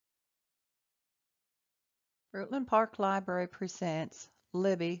Fruitland Park Library presents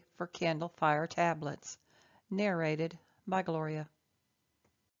Libby for Kindle Fire Tablets, narrated by Gloria.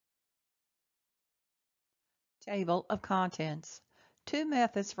 Table of Contents. Two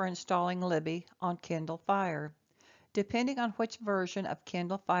methods for installing Libby on Kindle Fire. Depending on which version of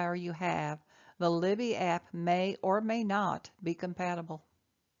Kindle Fire you have, the Libby app may or may not be compatible.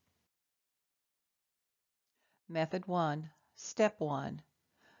 Method 1. Step 1.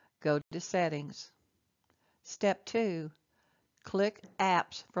 Go to Settings. Step 2. Click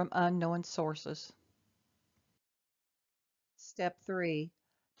Apps from Unknown Sources. Step 3.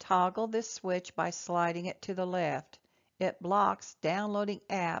 Toggle this switch by sliding it to the left. It blocks downloading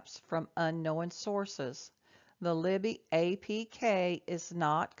apps from unknown sources. The Libby APK is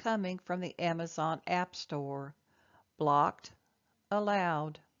not coming from the Amazon App Store. Blocked.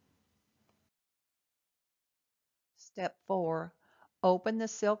 Allowed. Step 4. Open the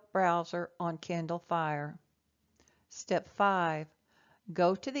Silk browser on Kindle Fire. Step 5.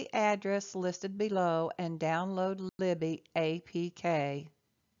 Go to the address listed below and download Libby APK.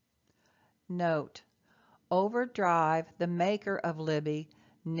 Note: Overdrive, the maker of Libby,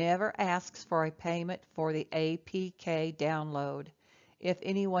 never asks for a payment for the APK download. If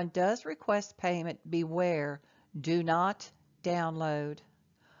anyone does request payment, beware, do not download.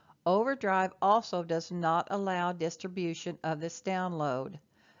 Overdrive also does not allow distribution of this download.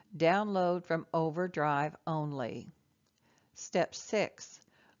 Download from Overdrive only. Step 6.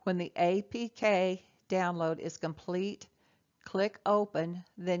 When the APK download is complete, click Open,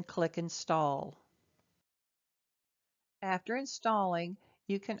 then click Install. After installing,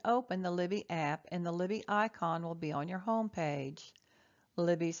 you can open the Libby app and the Libby icon will be on your home page.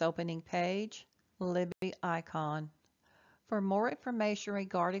 Libby's opening page, Libby icon. For more information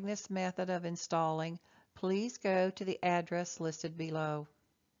regarding this method of installing, please go to the address listed below.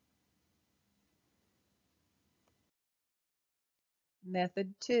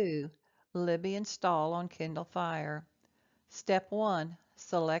 Method 2. Libby install on Kindle Fire. Step 1.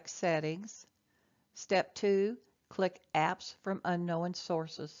 Select Settings. Step 2. Click Apps from Unknown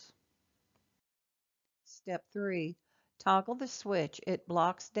Sources. Step 3. Toggle the switch. It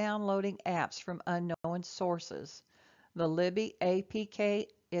blocks downloading apps from unknown sources. The Libby APK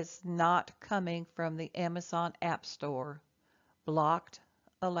is not coming from the Amazon App Store. Blocked.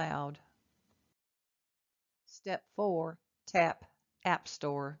 Allowed. Step 4. Tap App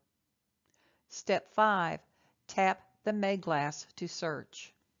Store. Step 5. Tap the May glass to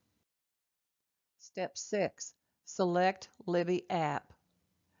search. Step 6. Select Libby app.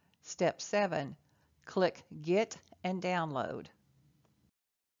 Step 7. Click Get and Download.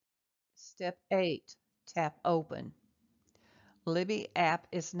 Step 8. Tap Open. Libby app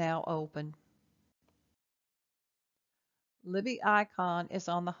is now open. Libby icon is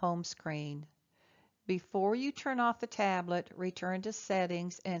on the home screen. Before you turn off the tablet, return to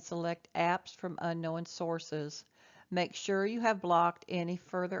Settings and select Apps from Unknown Sources. Make sure you have blocked any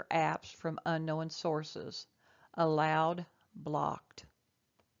further apps from unknown sources. Allowed, blocked.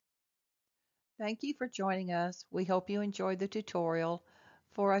 Thank you for joining us. We hope you enjoyed the tutorial.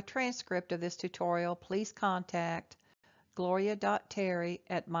 For a transcript of this tutorial, please contact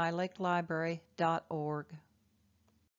gloria.terry@mylakelibrary.org.